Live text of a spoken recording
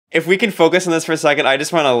If we can focus on this for a second, I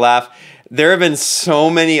just want to laugh. There have been so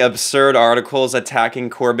many absurd articles attacking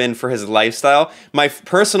Corbyn for his lifestyle. My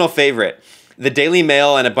personal favorite, the Daily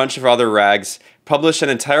Mail and a bunch of other rags published an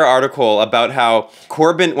entire article about how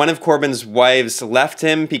one of Corbyn's wives left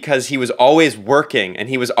him because he was always working and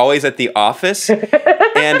he was always at the office.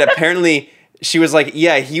 And apparently she was like,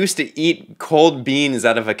 yeah, he used to eat cold beans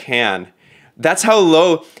out of a can. That's how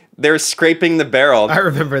low they're scraping the barrel. I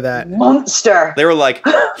remember that. Monster. They were like,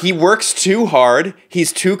 he works too hard,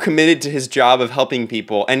 he's too committed to his job of helping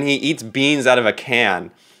people, and he eats beans out of a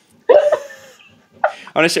can.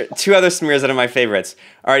 I want to share two other smears that are my favorites.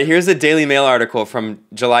 All right, here's the Daily Mail article from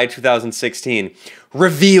July 2016.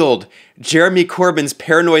 Revealed, Jeremy Corbyn's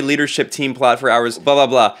paranoid leadership team plot for hours, blah, blah,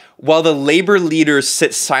 blah. While the Labour leaders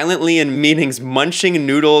sit silently in meetings munching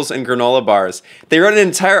noodles and granola bars. They wrote an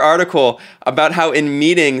entire article about how in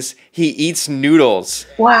meetings he eats noodles.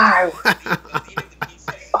 Wow.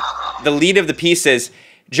 The lead of the piece is,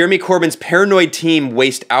 Jeremy Corbyn's paranoid team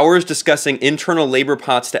waste hours discussing internal Labour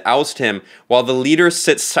plots to oust him, while the leaders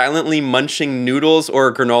sit silently munching noodles or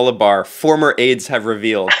a granola bar, former aides have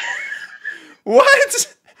revealed.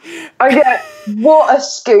 What? What a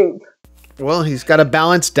scoop. Well, he's got a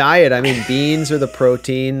balanced diet. I mean, beans are the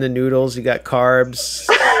protein, the noodles, you got carbs.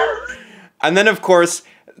 And then, of course,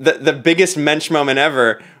 the biggest mensch moment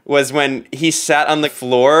ever was when he sat on the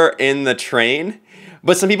floor in the train.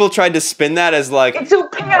 But some people tried to spin that as like, it's a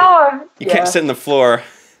PR. You can't sit on the floor,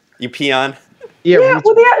 you peon. Yeah,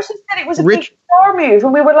 well, they actually said it was a big PR move,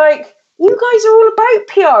 and we were like, you guys are all about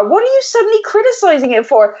PR. What are you suddenly criticizing it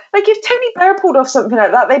for? Like, if Tony Blair pulled off something like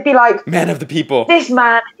that, they'd be like, man of the people. This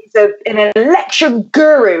man is an election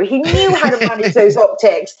guru. He knew how to manage those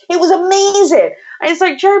optics. It was amazing. And it's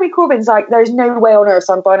like, Jeremy Corbyn's like, there's no way on earth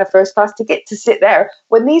I'm buying a first class ticket to sit there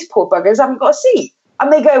when these poor buggers haven't got a seat.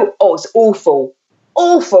 And they go, oh, it's awful.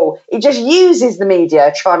 Awful. He just uses the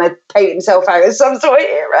media trying to paint himself out as some sort of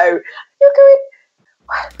hero. You're going,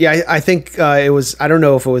 yeah, I think it was, I don't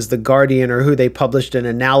know if it was The Guardian or who, they published an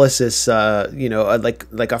analysis,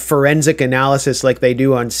 like a forensic analysis like they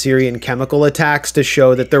do on Syrian chemical attacks to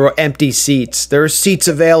show that there were empty seats. There were seats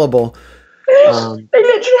available. They literally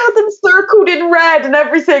had them circled in red and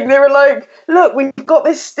everything. They were like, look, we've got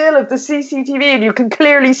this still of the CCTV and you can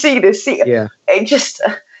clearly see this seat. Yeah. It just...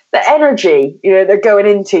 the energy, they're going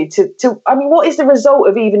into to I mean, what is the result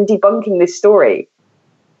of even debunking this story?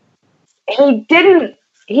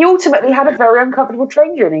 He ultimately had a very uncomfortable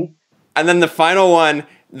train journey. And then the final one,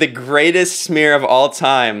 the greatest smear of all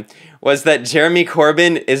time, was that Jeremy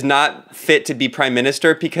Corbyn is not fit to be prime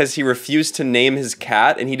minister because he refused to name his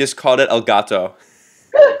cat and he just called it El Gato.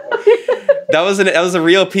 That was a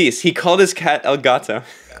real piece. He called his cat El Gato.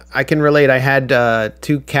 I can relate. I had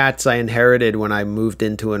two cats I inherited when I moved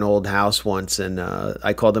into an old house once, and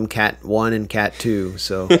I called them Cat 1 and Cat 2.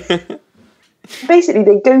 So basically,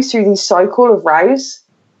 they go through this cycle of rows.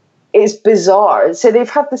 It's bizarre. So they've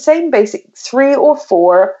had the same basic 3 or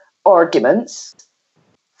 4 arguments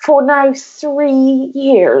for now 3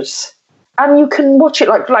 years, and you can watch it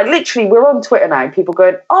like literally. We're on Twitter now. People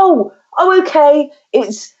going, oh, okay,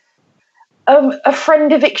 it's. A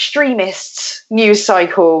friend of extremists news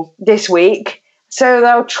cycle this week. So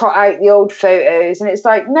they'll trot out the old photos and it's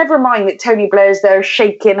like, never mind that Tony Blair's there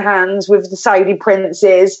shaking hands with the Saudi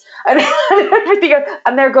princes and everything.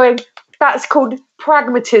 And they're going, that's called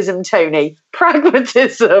pragmatism, Tony.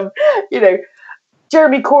 Pragmatism.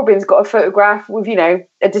 Jeremy Corbyn's got a photograph with,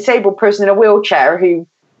 a disabled person in a wheelchair who,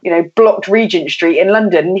 blocked Regent Street in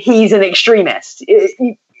London. He's an extremist.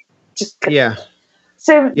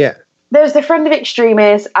 So yeah. There's the friend of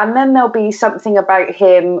extremists, and then there'll be something about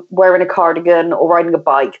him wearing a cardigan or riding a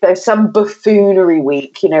bike. There's some buffoonery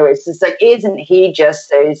week, it's just like, isn't he just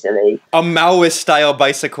so silly? A Maoist-style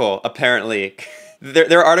bicycle, apparently.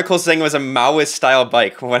 There are articles saying it was a Maoist-style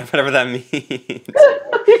bike, whatever that means.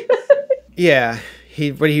 Yeah,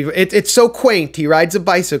 it's so quaint. He rides a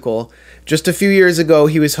bicycle. Just a few years ago,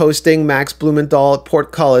 he was hosting Max Blumenthal at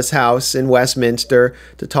Portcullis House in Westminster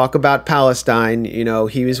to talk about Palestine.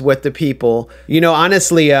 He was with the people.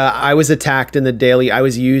 Honestly, I was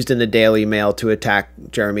used in the Daily Mail to attack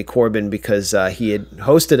Jeremy Corbyn because he had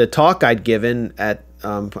hosted a talk I'd given at,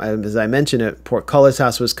 as I mentioned, at Portcullis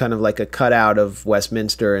House was kind of like a cutout of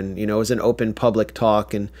Westminster, and, it was an open public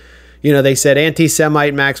talk, and they said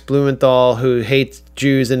anti-Semite Max Blumenthal, who hates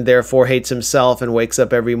Jews and therefore hates himself and wakes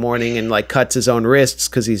up every morning and cuts his own wrists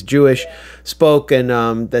because he's Jewish, spoke,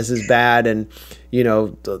 and this is bad, and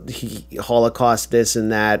he Holocaust this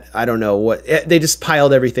and that. I don't know what they just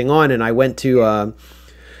piled everything on, and I went to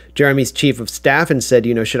Jeremy's chief of staff and said,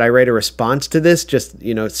 should I write a response to this? Just,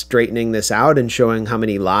 straightening this out and showing how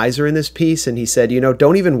many lies are in this piece. And he said,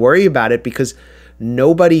 don't even worry about it because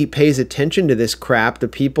nobody pays attention to this crap. The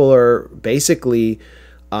people are basically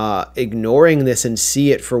ignoring this and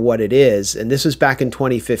see it for what it is. And this was back in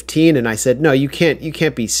 2015. And I said, no, you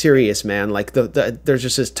can't be serious, man. Like there's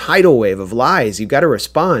just this tidal wave of lies. You got to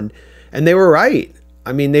respond. And they were right.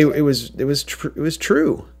 I mean, it was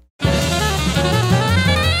true.